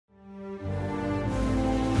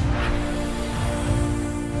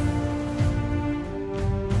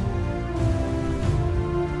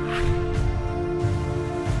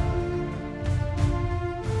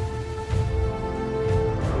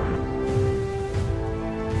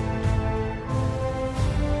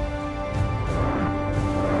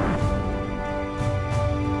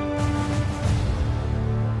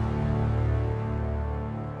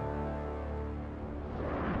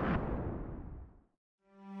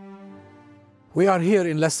We are here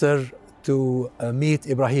in Leicester to meet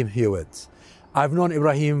Ibrahim Hewitt. I've known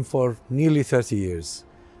Ibrahim for nearly 30 years.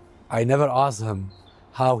 I never asked him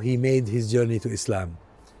how he made his journey to Islam.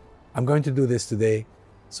 I'm going to do this today,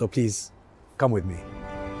 so please come with me.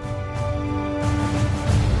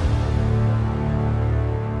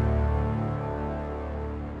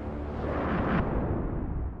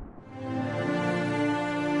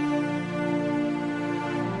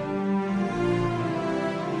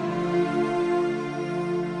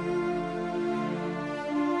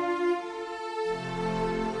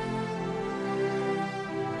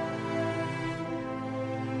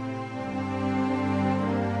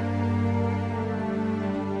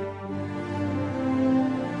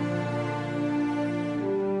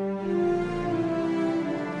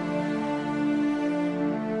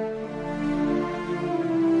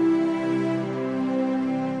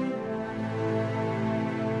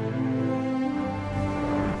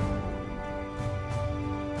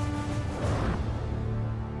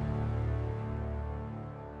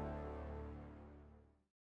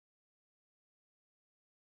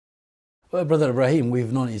 Well, Brother Ibrahim,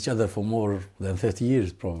 we've known each other for more than 30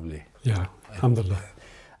 years, probably. Yeah, alhamdulillah.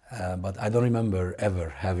 But I don't remember ever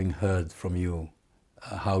having heard from you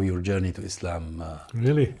how your journey to Islam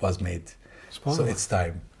really was made. So it's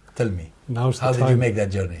time. Tell me, now's the how time. did you make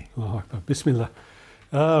that journey? Oh, Bismillah.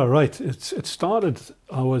 Right, it started,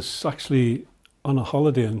 I was actually on a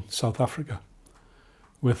holiday in South Africa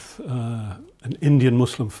with an Indian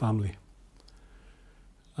Muslim family.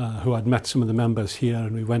 Who I'd met some of the members here,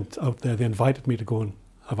 and we went out there. They invited me to go and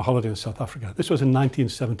have a holiday in South Africa. This was in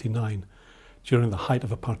 1979, during the height of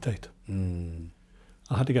apartheid.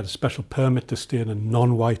 I had to get a special permit to stay in a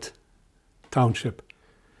non-white township.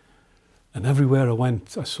 And everywhere I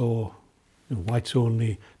went, I saw whites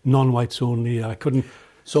only, non-whites only. I couldn't...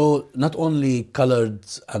 So not only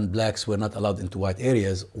coloreds and blacks were not allowed into white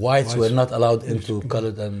areas, whites were not allowed into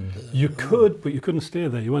colored and... You could, but you couldn't stay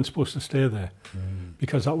there. You weren't supposed to stay there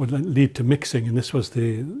because that would lead to mixing, and this was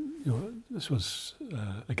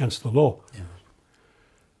against the law. Yeah.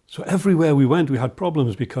 So everywhere we went, we had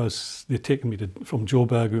problems because they'd taken me from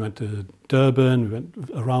Joburg, we went to Durban, we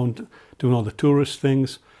went around doing all the tourist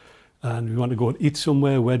things, and we wanted to go and eat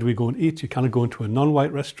somewhere. Where do we go and eat? You kind of go into a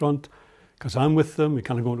non-white restaurant, because I'm with them. We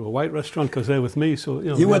kind of go into a white restaurant because they're with me. So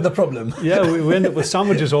you were the problem. Yeah, we end up with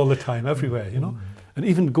sandwiches all the time, everywhere, And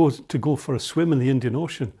even go for a swim in the Indian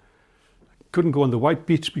Ocean. Couldn't go on the white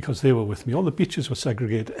beach because they were with me. All the beaches were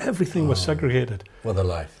segregated. Everything was segregated. What a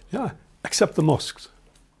life. Yeah, except the mosques.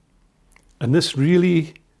 And this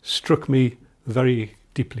really struck me very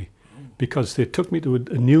deeply because they took me to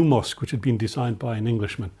a new mosque which had been designed by an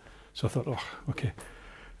Englishman. So I thought, oh, okay.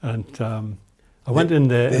 And I went in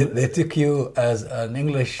there. They took you as an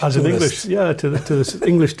English tourist. An English, yeah, to this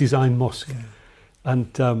English design mosque. Yeah.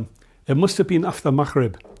 And it must have been after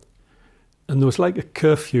Maghrib. And there was like a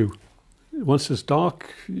curfew. Once it's dark,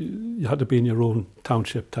 you had to be in your own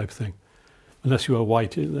township type thing. Unless you were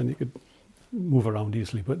white, then you could move around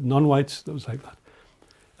easily. But non-whites, it was like that.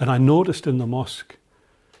 And I noticed in the mosque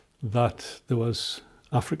that there was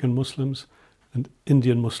African Muslims and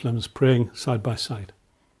Indian Muslims praying side by side.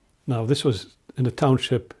 Now, this was in a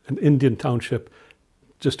township, an Indian township,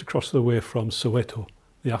 just across the way from Soweto,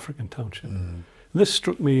 the African township. And this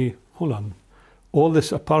struck me, hold on, all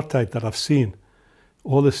this apartheid that I've seen,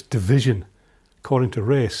 all this division according to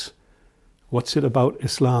race, what's it about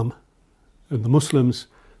Islam and the Muslims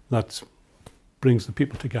that brings the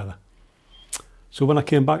people together? So when I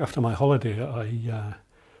came back after my holiday, I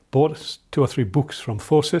bought 2 or 3 books from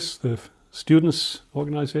FOSIS, the students'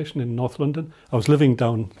 organisation in North London. I was living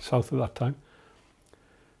down south at that time,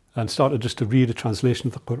 and started just to read a translation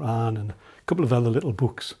of the Quran and a couple of other little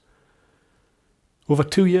books. Over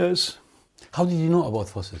 2 years. How did you know about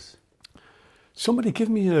FOSIS? Somebody gave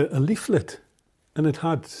me a leaflet, and it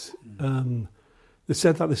had, they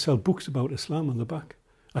said that they sell books about Islam on the back.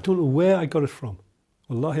 I don't know where I got it from.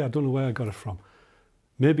 Wallahi, I don't know where I got it from.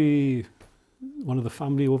 Maybe one of the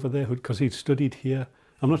family over there, because he'd studied here.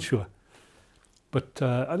 I'm not sure. But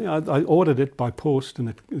I ordered it by post, and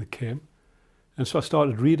it came. And so I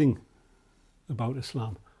started reading about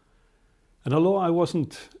Islam. And although I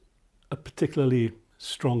wasn't a particularly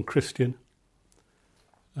strong Christian,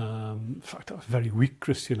 in fact, I was a very weak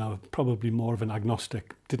Christian. I was probably more of an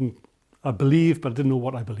agnostic. I believed, but I didn't know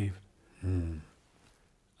what I believed. And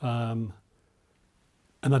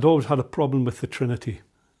I'd always had a problem with the Trinity,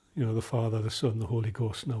 the Father, the Son, the Holy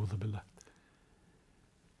Ghost, na'udhu billah.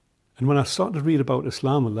 And when I started to read about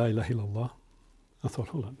Islam, la ilaha illallah, I thought,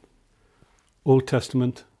 hold on. Old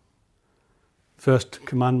Testament, first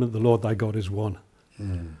commandment, the Lord thy God is one.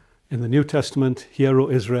 In the New Testament, hear, O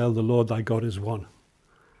Israel, the Lord thy God is one.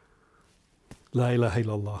 La ilaha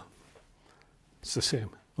illallah. It's the same.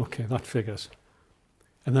 Okay, that figures.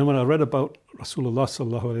 And then when I read about Rasulullah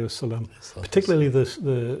sallallahu alayhi wasallam, particularly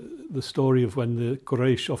the story of when the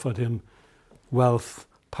Quraysh offered him wealth,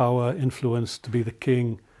 power, influence to be the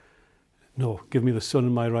king. No, give me the sun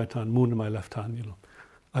in my right hand, moon in my left hand, you know.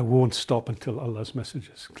 I won't stop until Allah's message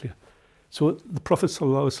is clear. So the Prophet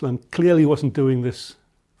sallallahu alaihi wasallam clearly wasn't doing this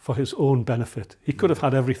for his own benefit. He could have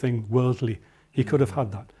had everything worldly. He could have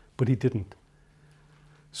had that, but he didn't.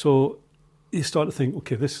 So you start to think,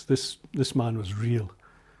 okay, this man was real.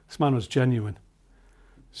 This man was genuine.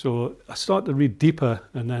 So I started to read deeper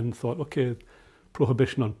and then thought, okay,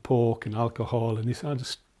 prohibition on pork and alcohol, and he said, I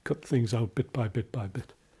just cut things out bit by bit by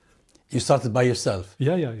bit. You started by yourself?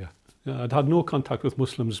 Yeah. I'd had no contact with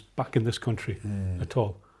Muslims back in this country at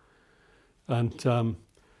all. And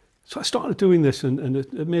so I started doing this, and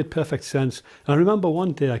it made perfect sense. And I remember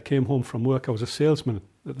one day I came home from work. I was a salesman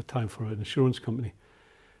at the time for an insurance company,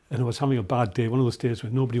 and I was having a bad day, one of those days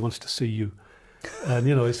when nobody wants to see you. And,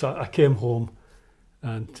 you know, I came home,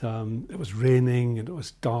 and it was raining, and it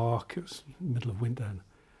was dark. It was middle of winter, and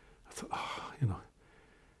I thought, you know.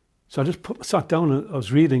 So I just sat down, and I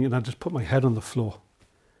was reading, and I just put my head on the floor.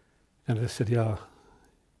 And I said, I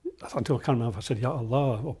can't remember if I said, Ya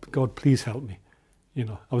Allah, oh God, please help me. You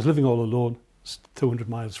know, I was living all alone, 200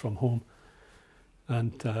 miles from home,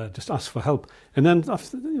 and just asked for help. And then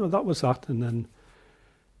after, you know, that was that. And then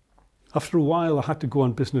after a while, I had to go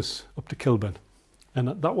on business up to Kilburn. And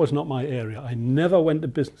that was not my area. I never went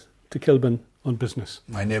to Kilburn on business.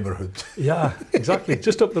 My neighbourhood. Yeah, exactly.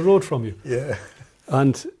 Just up the road from you. Yeah.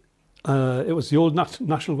 And it was the old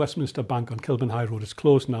National Westminster Bank on Kilburn High Road. It's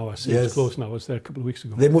closed now. I see it's closed now. I was there a couple of weeks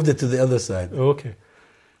ago. They moved it to the other side. Okay.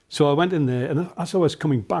 So I went in there, and as I was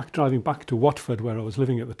driving back to Watford, where I was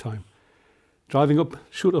living at the time, driving up,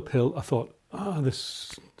 shoot uphill, I thought,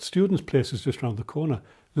 this student's place is just around the corner.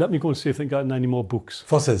 Let me go and see if they got any more books.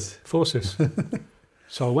 Forces.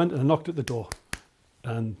 So I went and I knocked at the door,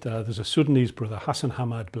 and there's a Sudanese brother, Hassan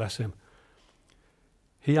Hamad, bless him.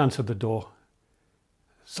 He answered the door.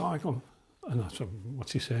 So I come, and I said,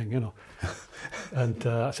 what's he saying, you know? And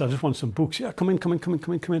I said, I just want some books. Yeah, come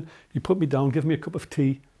in. He put me down, gave me a cup of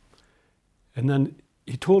tea. And then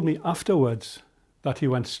he told me afterwards that he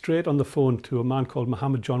went straight on the phone to a man called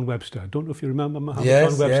Muhammad John Webster. I don't know if you remember Muhammad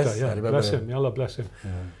John Webster. Yes, yeah, I remember bless him. Allah bless him.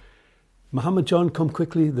 Yeah. Muhammad John, come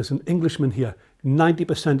quickly. There's an Englishman here.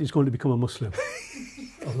 90% is going to become a Muslim.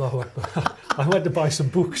 Allahu Akbar. I went to buy some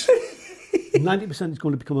books. 90% is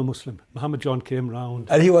going to become a Muslim. Muhammad John came round.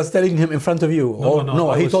 And he was telling him in front of you?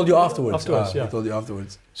 No, he told you afterwards. Afterwards, yeah. He told you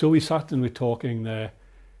afterwards. So we sat and we were talking there.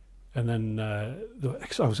 And then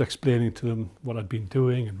I was explaining to them what I'd been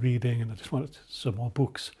doing and reading, and I just wanted some more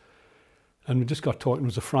books. And we just got talking. It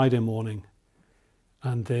was a Friday morning.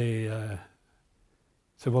 And they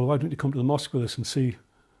said, well, why don't you come to the mosque with us and see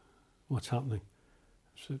what's happening?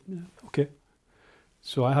 I said, yeah, okay.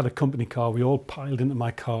 So I had a company car. We all piled into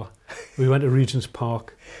my car. We went to Regent's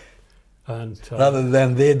Park. And rather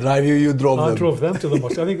than they drive you, you drove them. I drove them to the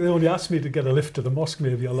mosque. I think they only asked me to get a lift to the mosque,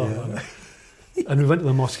 maybe. Allah. And we went to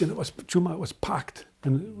the mosque, and it was packed.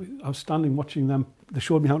 And I was standing watching them. They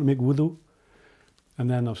showed me how to make wudu. And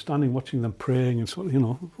then I was standing watching them praying and sort of, you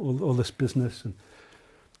know, all this business. And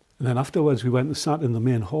then afterwards we went and sat in the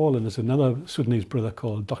main hall, and there's another Sudanese brother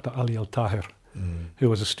called Dr. Ali Al-Tahir, who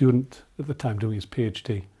was a student at the time doing his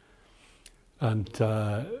PhD. And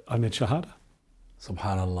I made Shahada.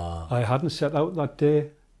 Subhanallah. I hadn't set out that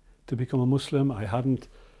day to become a Muslim. I hadn't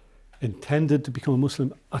intended to become a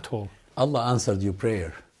Muslim at all. Allah answered your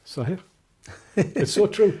prayer. Sahih. It's so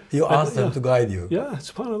true. You asked him to guide you. Yeah,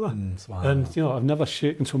 subhanallah. Subhanallah. And, you know, I've never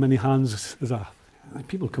shaken so many hands as that.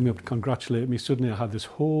 People coming up to congratulate me. Suddenly I had this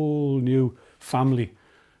whole new family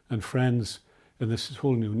and friends and this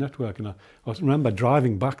whole new network. And I remember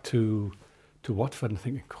driving back to Watford and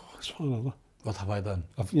thinking, oh, subhanallah. What have I done?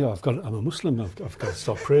 I'm a Muslim. I've got to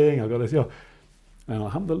stop praying. I've got to, you know, and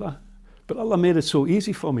alhamdulillah. But Allah made it so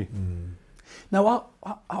easy for me. Now,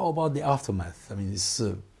 how about the aftermath? I mean, it's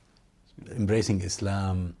embracing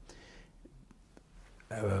Islam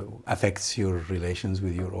affects your relations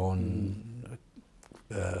with your own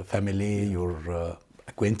family, your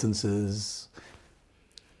acquaintances.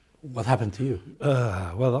 What happened to you?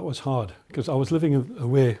 Well, that was hard because I was living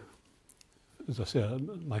away, as I say,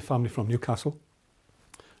 my family from Newcastle.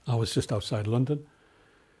 I was just outside London,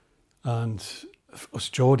 and us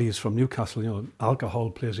Geordies from Newcastle, you know,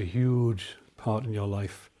 alcohol plays a huge part in your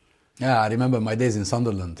life. Yeah, I remember my days in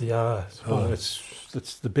Sunderland. Yeah, so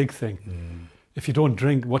it's the big thing. If you don't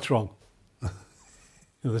drink, what's wrong?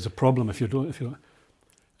 there's a problem if you don't.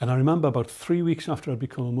 And I remember about 3 weeks after I'd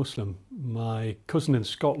become a Muslim, my cousin in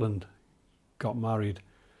Scotland got married.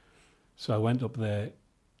 So I went up there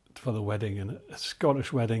for the wedding, and a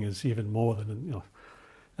Scottish wedding is even more than,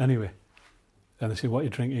 Anyway, and they said, "What are you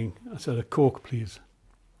drinking?" I said, "A Coke, please."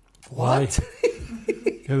 What?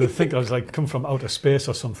 They think I was like come from outer space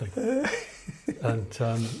or something. And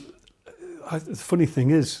the funny thing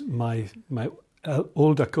is, my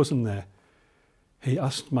older cousin there, he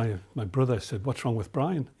asked my brother, said, "What's wrong with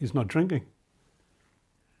Brian? He's not drinking."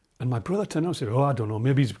 And my brother turned around and said, "Oh, I don't know,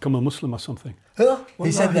 maybe he's become a Muslim or something." Huh?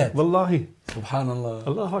 He said that? Wallahi. Subhanallah.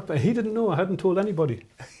 Allah Akbar. He didn't know. I hadn't told anybody.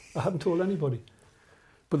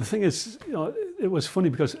 But the thing is, it was funny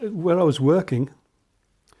because where I was working,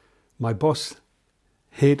 my boss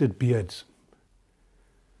hated beards.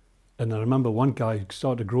 And I remember one guy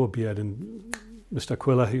started to grow a beard, and Mr.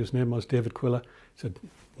 Quiller, his name was David Quiller, said,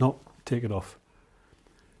 "No, take it off."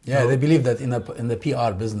 Yeah, they believe that in the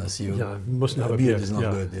PR business, you mustn't have a beard is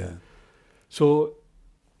not good. Yeah. So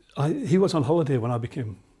he was on holiday when I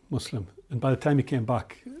became Muslim, and by the time he came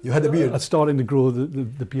back, you had a beard. I was starting to grow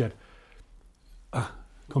the beard.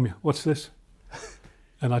 Come here, what's this?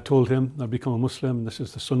 And I told him I'd become a Muslim, and this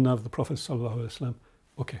is the Sunnah of the Prophet sallallahu alaihi wasallam.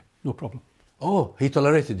 Okay, no problem. Oh, he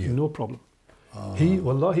tolerated you. No problem.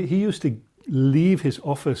 He used to leave his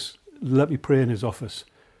office, let me pray in his office.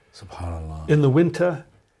 Subhanallah. In the winter,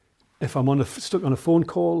 if I'm stuck on a phone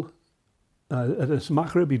call at his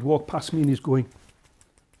Maghrib, he'd walk past me and he's going,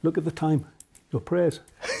 "Look at the time, your prayers."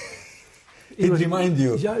 He'd remind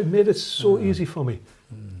you. Yeah, it made it so easy for me.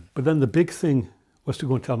 But then the big thing was to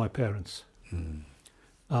go and tell my parents.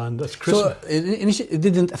 And that's Christmas. So it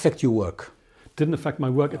didn't affect your work? Didn't affect my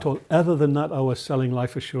work at all. Other than that, I was selling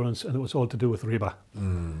life assurance, and it was all to do with riba.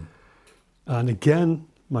 And again,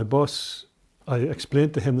 my boss, I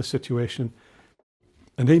explained to him the situation,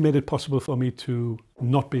 and he made it possible for me to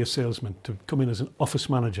not be a salesman, to come in as an office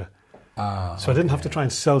manager. So I didn't have to try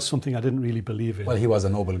and sell something I didn't really believe in. Well, he was a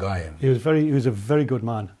noble guy. He was a very good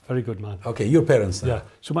man, very good man. Okay, your parents then? Yeah.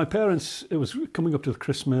 So my parents, it was coming up to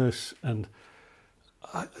Christmas, and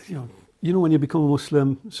when you become a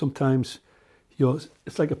Muslim, sometimes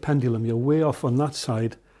it's like a pendulum. You're way off on that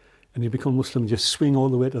side, and you become Muslim, you swing all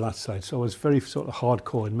the way to that side. So I was very sort of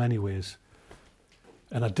hardcore in many ways,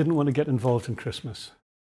 and I didn't want to get involved in Christmas.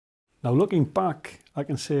 Now looking back, I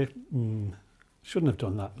can say, shouldn't have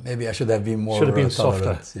done that. Maybe I should have been more. Should have been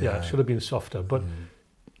tolerant. softer. Yeah, should have been softer. But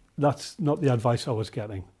that's not the advice I was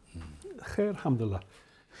getting. Khair, alhamdulillah.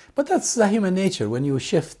 But that's the human nature. When you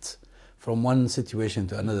shift from one situation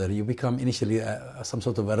to another, you become initially some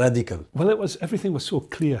sort of a radical. Well, everything was so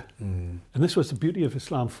clear. And this was the beauty of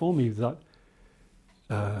Islam for me, that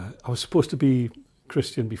I was supposed to be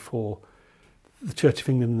Christian before. The Church of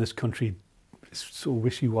England in this country is so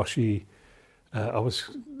wishy-washy. There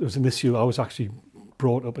was an issue. I was actually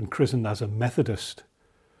brought up and christened as a Methodist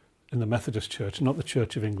in the Methodist Church, not the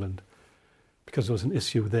Church of England, because there was an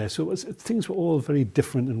issue there. So things were all very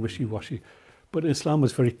different and wishy-washy. But Islam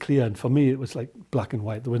was very clear, and for me it was like black and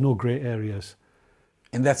white. There were no grey areas.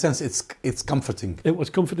 In that sense, it's comforting. It was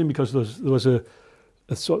comforting because there was a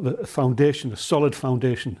sort of a foundation, a solid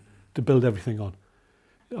foundation to build everything on.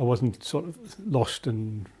 I wasn't sort of lost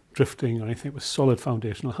and drifting or anything. It was solid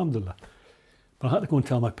foundation, alhamdulillah. But I had to go and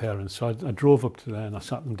tell my parents. So I drove up to there and I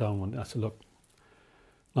sat them down one day. I said, "Look,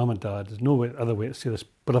 Mum and Dad, there's no other way to say this,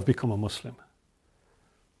 but I've become a Muslim."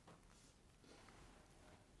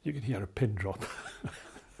 You can hear a pin drop.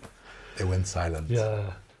 They went silent.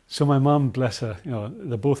 Yeah. So my mum, bless her,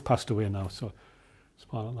 they're both passed away now, so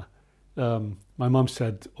subhanallah. My mum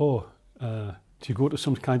said, "Oh, do you go to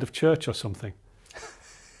some kind of church or something?"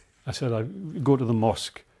 I said, "I go to the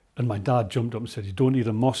mosque." And my dad jumped up and said, "You don't need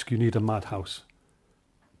a mosque, you need a madhouse."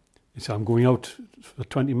 He said, "I'm going out for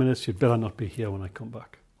 20 minutes, you'd better not be here when I come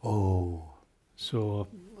back." Oh. So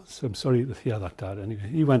I'm sorry to hear that, Dad. Anyway,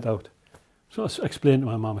 he went out. So I explained to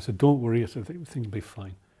my mum, I said, "Don't worry, I said, everything will be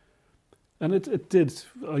fine." And it did.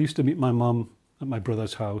 I used to meet my mum at my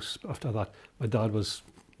brother's house. After that, my dad was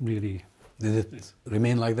really... Did it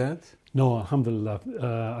remain like that? No, alhamdulillah.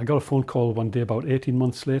 I got a phone call one day about 18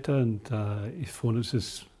 months later, and he phoned and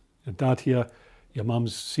says, "Dad here, your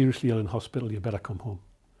mum's seriously ill in hospital, you better come home."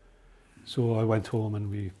 So I went home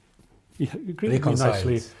and he greeted me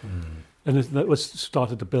nicely. And that was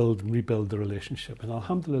started to build and rebuild the relationship. And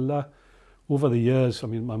alhamdulillah, over the years, I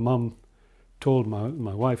mean, my mum told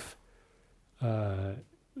my wife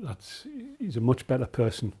that he's a much better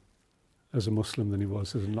person as a Muslim than he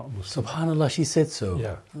was as a not Muslim. Subhanallah, she said so.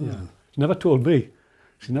 Yeah. She never told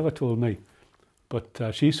me.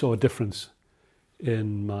 But she saw a difference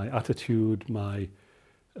in my attitude, my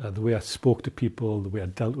the way I spoke to people, the way I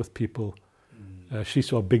dealt with people. She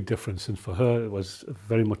saw a big difference, and for her it was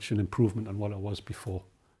very much an improvement on what I was before.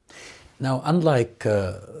 Now, unlike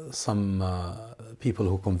some people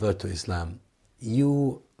who convert to Islam,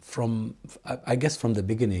 you, I guess from the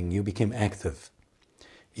beginning, you became active.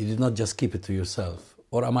 You did not just keep it to yourself.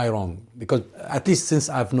 Or am I wrong? Because at least since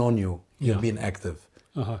I've known you, you've been active.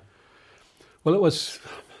 Well, I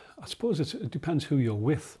suppose it depends who you're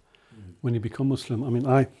with when you become Muslim. I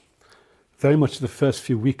mean, very much the first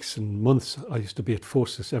few weeks and months, I used to be at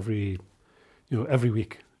Forces every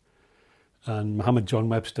week. And Muhammad John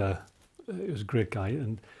Webster, he was a great guy,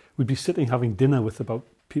 and we'd be sitting having dinner with about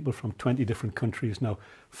people from 20 different countries. Now,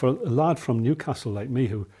 for a lad from Newcastle like me,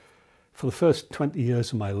 who for the first 21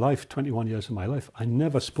 years of my life, I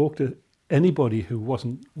never spoke to anybody who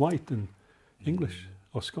wasn't white and English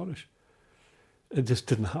or Scottish. It just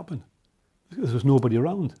didn't happen. There was nobody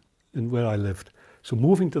around in where I lived. So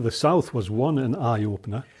moving to the south was an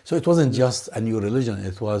eye-opener. So it wasn't just a new religion,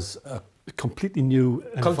 it was a completely new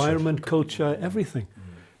environment, culture, everything.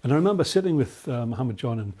 And I remember sitting with Muhammad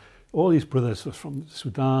John, and all these brothers were from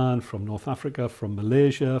Sudan, from North Africa, from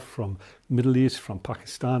Malaysia, from Middle East, from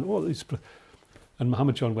Pakistan, all these. And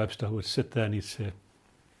Muhammad John Webster would sit there and he'd say,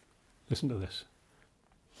 listen to this.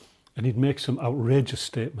 And he'd make some outrageous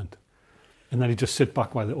statement. And then he'd just sit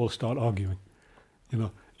back while they all start arguing,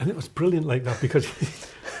 And it was brilliant like that, because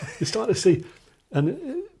you start to see,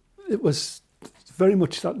 and it was very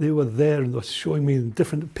much that they were there and they were showing me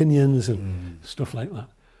different opinions and stuff like that.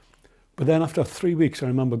 But then after 3 weeks, I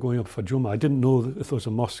remember going up for Jummah. I didn't know that if there was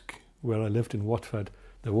a mosque where I lived in Watford.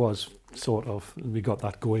 There was, sort of, and we got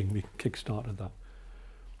that going. We kick-started that.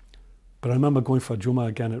 But I remember going for Jummah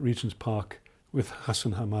again at Regent's Park with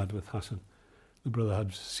Hassan Hamad, with Hassan, the brother I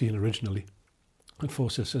had seen originally at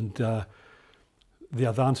Forces. And the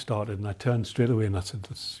adhan started, and I turned straight away and I said,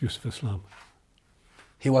 that's Yusuf Islam.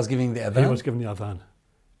 He was giving the adhan? He was giving the adhan.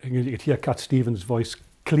 And you could hear Cat Stevens' voice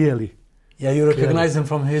clearly. Yeah, you recognize him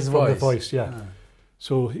from his voice. From the voice, yeah.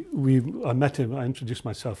 So I met him, I introduced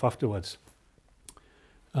myself afterwards.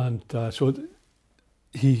 And so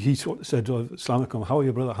he sort of said, Assalamu alaikum, how are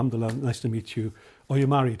you, brother? Alhamdulillah, nice to meet you. Are you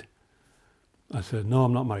married? I said, no,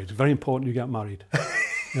 I'm not married. It's very important you get married.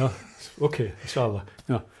 Okay, inshallah.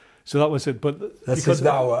 So that was it. But that's his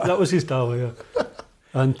dawah. That was his dawah, yeah.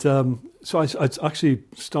 And so I actually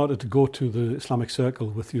started to go to the Islamic circle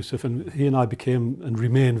with Yusuf, and he and I became and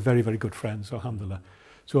remain very, very good friends, alhamdulillah.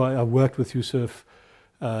 So I worked with Yusuf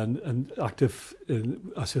and active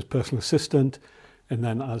as his personal assistant, and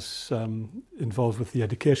then as involved with the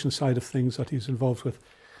education side of things that he's involved with.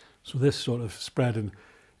 So this sort of spread, and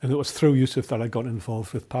it was through Yusuf that I got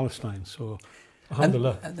involved with Palestine. So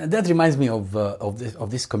alhamdulillah. And that reminds me of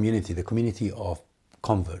this community, the community of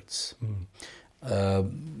converts.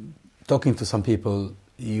 Talking to some people,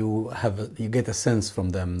 you get a sense from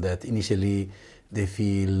them that initially they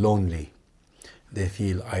feel lonely, they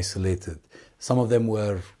feel isolated. Some of them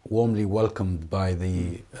were warmly welcomed by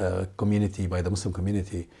the community, by the Muslim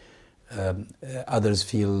community. Others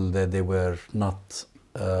feel that they were not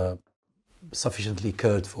sufficiently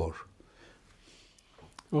cared for.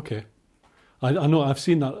 Okay, I know I've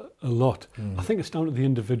seen that a lot. I think it's down to the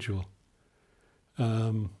individual.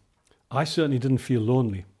 I certainly didn't feel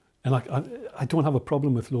lonely, and I don't have a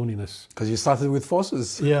problem with loneliness. Because you started with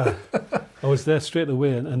Forces. Yeah, I was there straight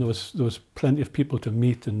away, and there was plenty of people to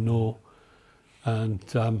meet and know, and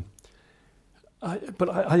but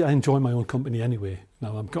I enjoy my own company anyway.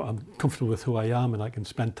 Now I'm comfortable with who I am, and I can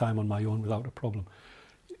spend time on my own without a problem.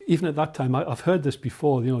 Even at that time, I've heard this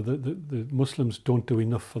before. The Muslims don't do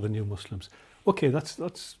enough for the new Muslims. Okay,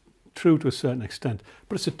 that's true to a certain extent,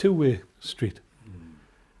 but it's a two-way street.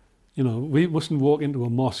 We mustn't walk into a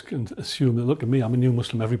mosque and assume that, look at me, I'm a new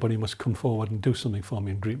Muslim, everybody must come forward and do something for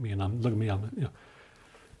me and greet me, and look at me,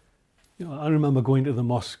 I remember going to the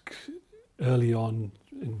mosque early on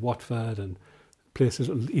in Watford and places,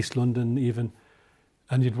 East London even,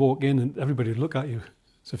 and you'd walk in and everybody would look at you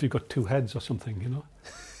as if you've got two heads or something,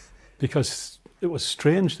 because it was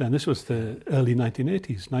strange then. This was the early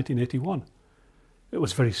 1980s, 1981. It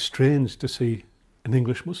was very strange to see an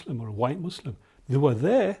English Muslim or a white Muslim. They were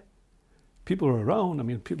there. People were around. I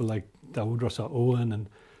mean, people like Dawood Rasa Owen and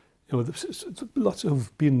lots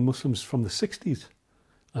of been Muslims from the 60s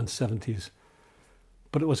and 70s.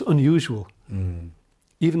 But it was unusual.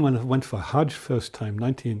 Even when I went for Hajj first time,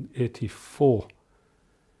 1984,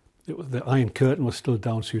 the Iron Curtain was still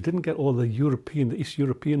down, so you didn't get all the East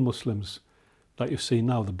European Muslims that you see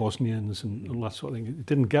now, the Bosnians and all that sort of thing. You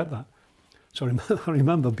didn't get that. So I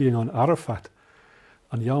remember being on Arafat,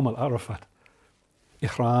 on Yawm al-Arafat,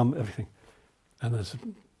 Ihram, everything. And his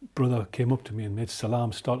brother came up to me and made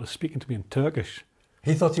salam, started speaking to me in Turkish.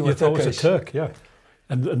 He thought you were Turkish. Turkish. I was a Turk, yeah.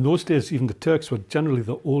 And in those days, even the Turks were generally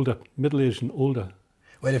the older, middle-aged and older.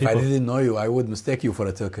 Well, if people. I didn't know you, I would mistake you for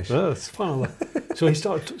a Turkish. It's fun. So he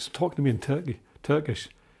started talking to me in Turkish.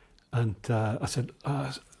 And I said,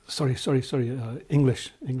 sorry,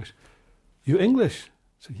 English. You English? I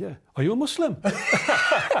said, yeah. Are you a Muslim?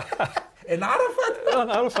 In Arafat? In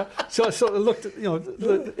Arafat. So I sort of looked at,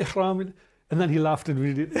 the ihram, and then he laughed and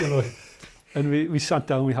and we sat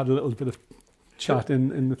down, we had a little bit of chat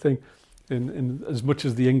in the thing, in as much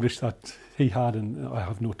as the English that he had, and I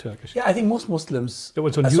have no Turkish. Yeah, I think most Muslims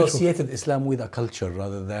associated Islam with a culture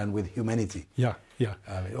rather than with humanity. Yeah.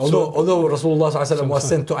 Although Rasulullah was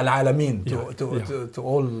sent to al-alamin, to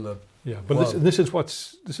all. But this is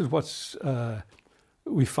what's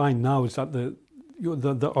we find now is that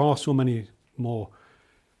there are so many more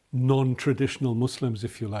non-traditional Muslims,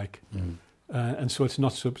 if you like, and so it's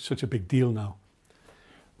not such a big deal now.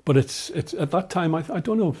 But it's at that time I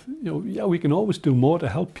don't know if, we can always do more to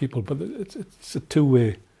help people, but it's a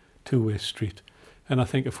two-way street. And I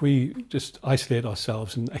think if we just isolate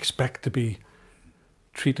ourselves and expect to be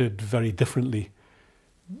treated very differently,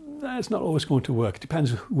 it's not always going to work. It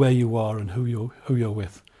depends where you are and who you're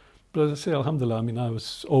with. But as I say, alhamdulillah, I mean, I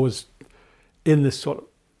was always in this sort of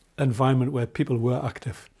environment where people were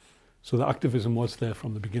active. So the activism was there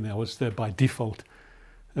from the beginning. I was there by default.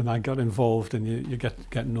 And I got involved, and you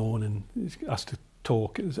get known and asked to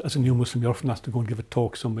talk. As a new Muslim, you're often asked to go and give a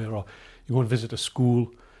talk somewhere, or you go and visit a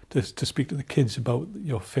school to speak to the kids about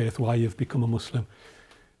your faith, why you've become a Muslim.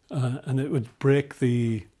 And it would break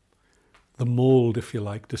the mould, if you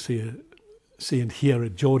like, to see and hear a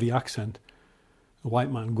Geordie accent, a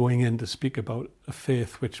white man going in to speak about a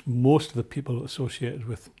faith which most of the people associated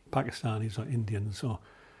with Pakistanis or Indians or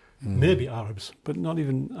maybe Arabs, but not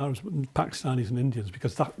even Arabs, but Pakistanis and Indians,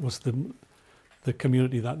 because that was the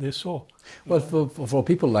community that they saw. Well, for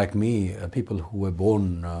people like me, people who were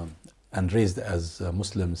born and raised as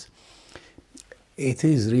Muslims, it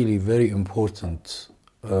is really very important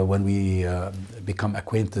when we become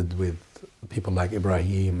acquainted with people like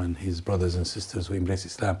Ibrahim and his brothers and sisters who embrace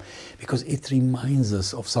Islam, because it reminds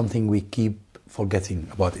us of something we keep forgetting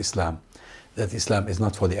about Islam, that Islam is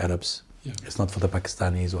not for the Arabs. Yeah. It's not for the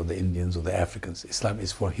Pakistanis or the Indians or the Africans. Islam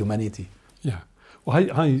is for humanity. Yeah.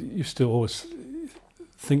 Well, I used to always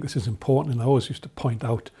think this is important, and I always used to point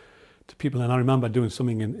out to people. And I remember doing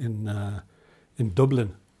something in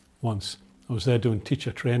Dublin once. I was there doing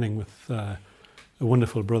teacher training with a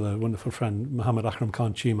wonderful brother, a wonderful friend, Muhammad Akram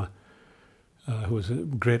Khan Chima, who was a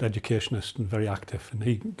great educationist and very active. And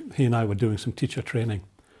he and I were doing some teacher training.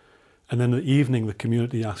 And then in the evening, the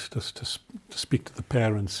community asked us to speak to the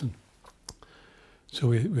parents. And so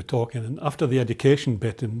we were talking, and after the education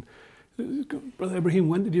bit, and Brother Ibrahim,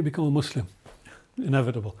 when did you become a Muslim?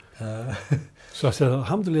 Inevitable. So I said,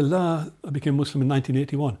 alhamdulillah, I became Muslim in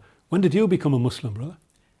 1981. When did you become a Muslim, brother?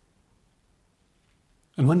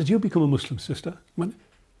 And when did you become a Muslim, sister?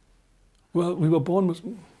 Well, we were born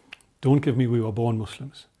Muslim. Don't give me we were born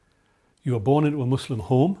Muslims. You were born into a Muslim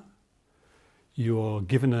home. You are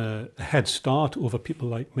given a head start over people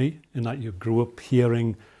like me, in that you grew up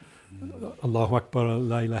hearing Allahu Akbar,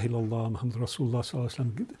 La ilaha illallah, Muhammad Rasulullah sallallahu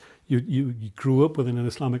alaihi wasallam. You grew up within an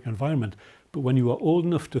Islamic environment, but when you are old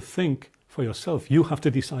enough to think for yourself, you have to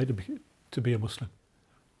decide to be a Muslim.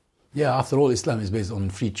 Yeah, after all, Islam is based on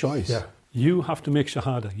free choice. Yeah. You have to make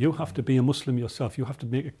shahada. You have to be a Muslim yourself. You have to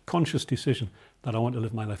make a conscious decision that I want to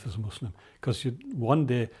live my life as a Muslim. Because one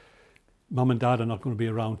day, mum and dad are not going to be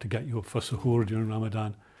around to get you up for suhoor during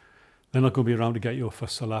Ramadan. They're not going to be around to get you up for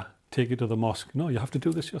salah, take you to the mosque. No, you have to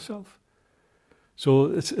do this yourself. So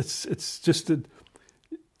it's just that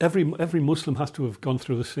every Muslim has to have gone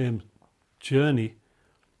through the same journey,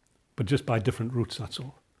 but just by different routes, that's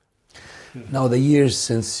all. Yeah. Now, the years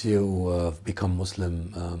since you have become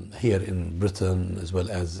Muslim here in Britain, as well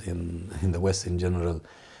as in the West in general,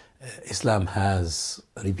 Islam has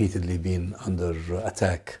repeatedly been under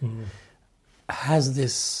attack. Mm. Has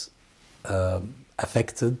this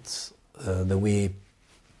affected the way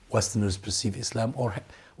Westerners perceive Islam,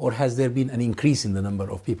 or has there been an increase in the number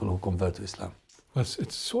of people who convert to Islam? Well,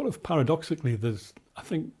 it's sort of paradoxically,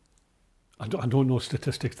 I don't know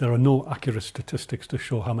statistics. There are no accurate statistics to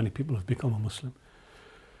show how many people have become a Muslim.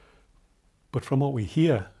 But from what we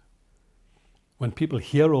hear, when people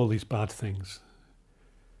hear all these bad things,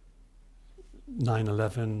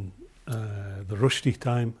 9/11, the Rushdie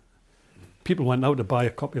time, people went out to buy a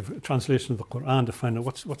copy of a translation of the Quran to find out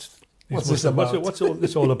what's this about? What's all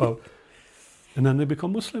this all about? And then they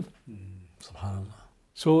become Muslim. Subhanallah.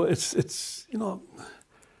 So it's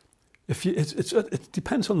if you, it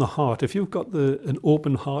depends on the heart. If you've got an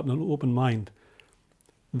open heart and an open mind,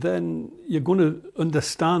 then you're going to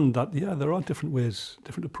understand that, yeah, there are different ways,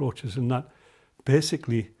 different approaches, and that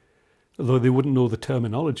basically, although they wouldn't know the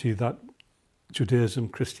terminology, that Judaism,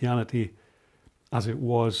 Christianity, as it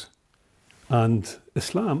was, and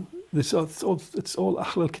Islam, it's all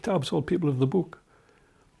Ahl al-Kitab, it's all people of the book.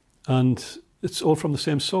 And it's all from the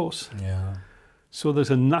same source. Yeah. So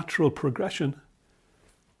there's a natural progression.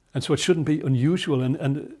 And so it shouldn't be unusual.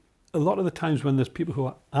 And a lot of the times when there's people who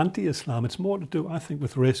are anti-Islam, it's more to do, I think,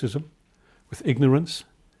 with racism, with ignorance.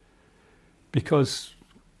 Because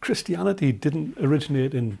Christianity didn't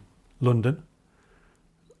originate in London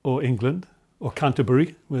or England or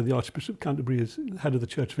Canterbury, where the Archbishop of Canterbury is head of the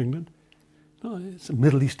Church of England. No, it's a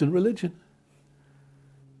Middle Eastern religion.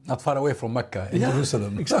 Not far away from Mecca, in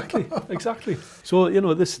Jerusalem. Exactly. So, you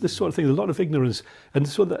know, this sort of thing, a lot of ignorance. And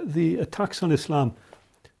so the attacks on Islam,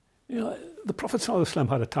 you know, the Prophet ﷺ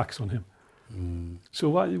had attacks on him. So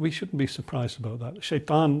we shouldn't be surprised about that.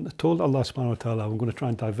 Shaitan told Allah subhanahu wa ta'ala, I'm going to try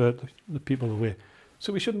and divert the people away.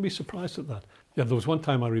 So we shouldn't be surprised at that. Yeah, there was one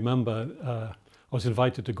time I remember I was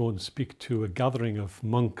invited to go and speak to a gathering of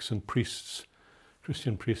monks and priests,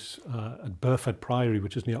 Christian priests, at Burford Priory,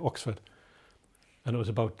 which is near Oxford. And it was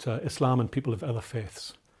about Islam and people of other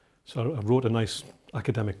faiths. So I wrote a nice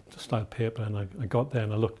academic style paper, and I got there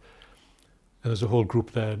and I looked, and there's a whole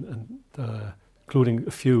group there, and including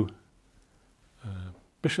a few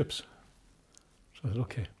bishops. So I said,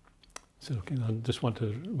 okay, I just want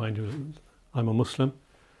to remind you, I'm a Muslim.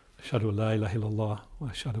 Ashhadu la ilaha illallah wa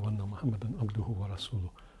ashhadu anna Muhammadan abduhu wa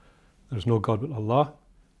rasuluh. There is no God but Allah,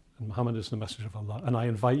 and Muhammad is the messenger of Allah. And I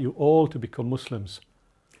invite you all to become Muslims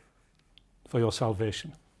for your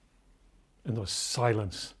salvation. And there was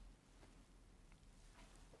silence.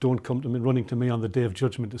 Don't come to me running to me on the day of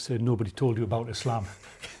judgment to say nobody told you about Islam.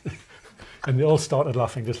 And they all started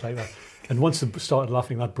laughing just like that. And once they started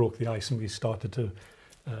laughing, that broke the ice, and we started to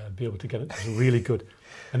be able to get it. It was really good.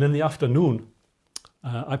 And in the afternoon,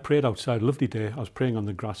 I prayed outside, lovely day. I was praying on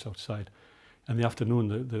the grass outside. In the afternoon,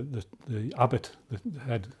 the abbot, the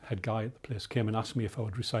head guy at the place, came and asked me if I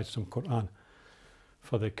would recite some Quran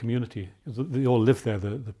for the community. They all live there,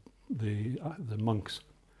 the monks.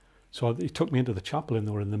 So he took me into the chapel, and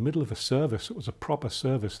they were in the middle of a service. It was a proper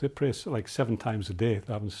service. They pray like 7 times a day.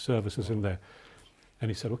 They're having services in there. And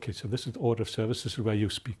he said, okay, so this is the order of service. This is where you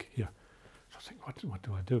speak here. So I was thinking, what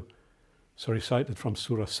do I do? So I recited from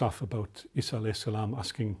Surah Saf about Isa alayhi salam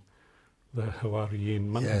asking the Hawariyin,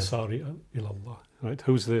 Man ansari ilallah, right?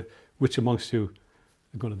 Which amongst you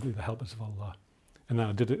are going to be the helpers of Allah? And then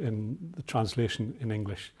I did it in the translation in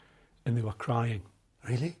English, and they were crying.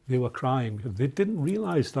 Really? They were crying because they didn't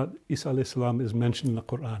realize that Isa alayhi salam is mentioned in the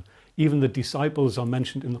Quran. Even the disciples are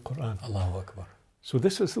mentioned in the Quran. Allahu Akbar. So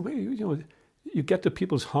this is the way, you get to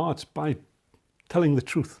people's hearts by telling the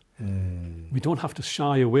truth. We don't have to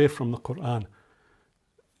shy away from the Quran.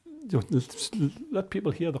 Let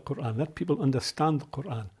people hear the Quran. Let people understand the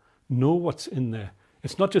Quran. Know what's in there.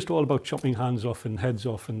 It's not just all about chopping hands off and heads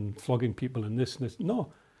off and flogging people and this and this.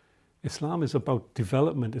 No. Islam is about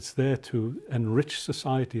development. It's there to enrich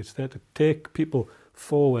society. It's there to take people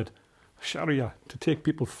forward. Sharia, to take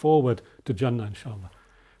people forward to Jannah, inshallah.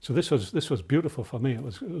 So this was beautiful for me. It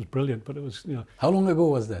was brilliant, but it was, How long ago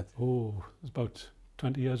was that? Oh, it was about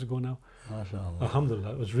 20 years ago now. MashaAllah.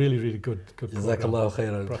 Alhamdulillah, it was really, really good. Jazakallahu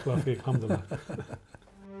khairan. Alhamdulillah.